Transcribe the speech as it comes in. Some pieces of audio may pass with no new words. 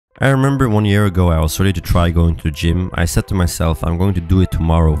I remember 1 year ago I was ready to try going to the gym. I said to myself, I'm going to do it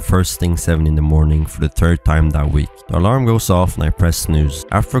tomorrow, first thing 7 in the morning for the 3rd time that week. The alarm goes off and I press snooze.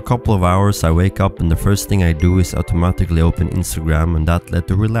 After a couple of hours I wake up and the first thing I do is automatically open Instagram, and that led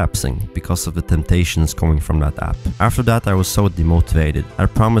to relapsing because of the temptations coming from that app. After that I was so demotivated. I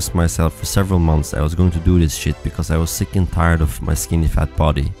promised myself for several months I was going to do this shit because I was sick and tired of my skinny fat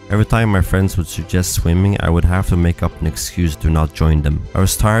body. Every time my friends would suggest swimming I would have to make up an excuse to not join them. I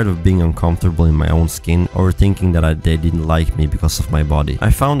was tired of being uncomfortable in my own skin, or thinking that they didn't like me because of my body.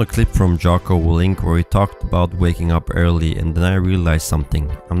 I found a clip from Jocko Willink where he talked about waking up early, and then I realized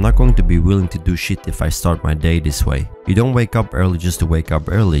something. I'm not going to be willing to do shit if I start my day this way. You don't wake up early just to wake up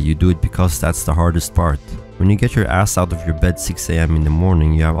early, you do it because that's the hardest part. When you get your ass out of your bed 6 AM in the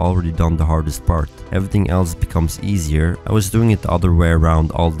morning, you have already done the hardest part. Everything else becomes easier. I was doing it the other way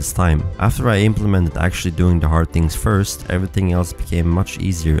around all this time. After I implemented actually doing the hard things first, everything else became much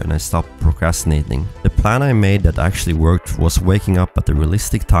easier and I stopped procrastinating. The plan I made that actually worked was waking up at a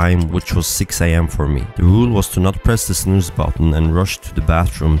realistic time, which was 6 AM for me. The rule was to not press the snooze button and rush to the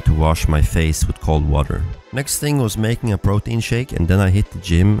bathroom to wash my face with cold water. Next thing was making a protein shake, and then I hit the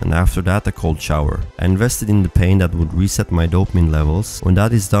gym, and after that a cold shower. I invested in the pain that would reset my dopamine levels. When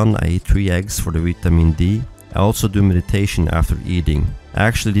that is done I eat 3 eggs for the vitamin D. I also do meditation after eating. I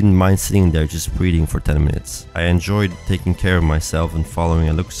actually didn't mind sitting there just breathing for 10 minutes. I enjoyed taking care of myself and following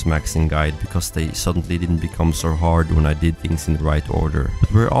a looks maxing guide because they suddenly didn't become so hard when I did things in the right order.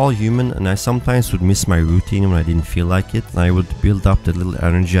 But we're all human, and I sometimes would miss my routine when I didn't feel like it, and I would build up the little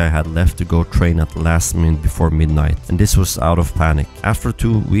energy I had left to go train at the last minute before midnight, and this was out of panic. After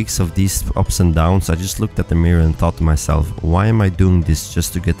 2 weeks of these ups and downs, I just looked at the mirror and thought to myself, why am I doing this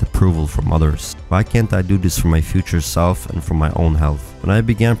just to get approval from others? Why can't I do this for my future self and for my own health? When I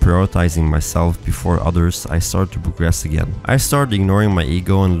began prioritizing myself before others, I started to progress again. I started ignoring my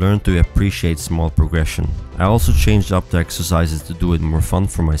ego and learned to appreciate small progression. I also changed up the exercises to do it more fun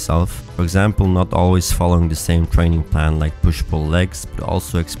for myself. For example, not always following the same training plan like push-pull legs, but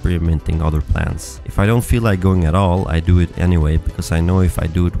also experimenting other plans. If I don't feel like going at all, I do it anyway because I know if I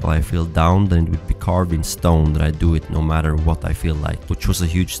do it while I feel down, then it would be carved in stone that I do it no matter what I feel like, which was a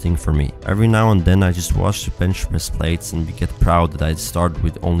huge thing for me. Every now and then I just watch the bench press plates and get proud that I started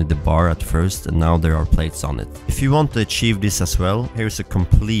with only the bar at first and now there are plates on it. If you want to achieve this as well, here's a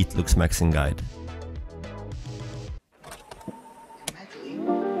complete looks maxing guide.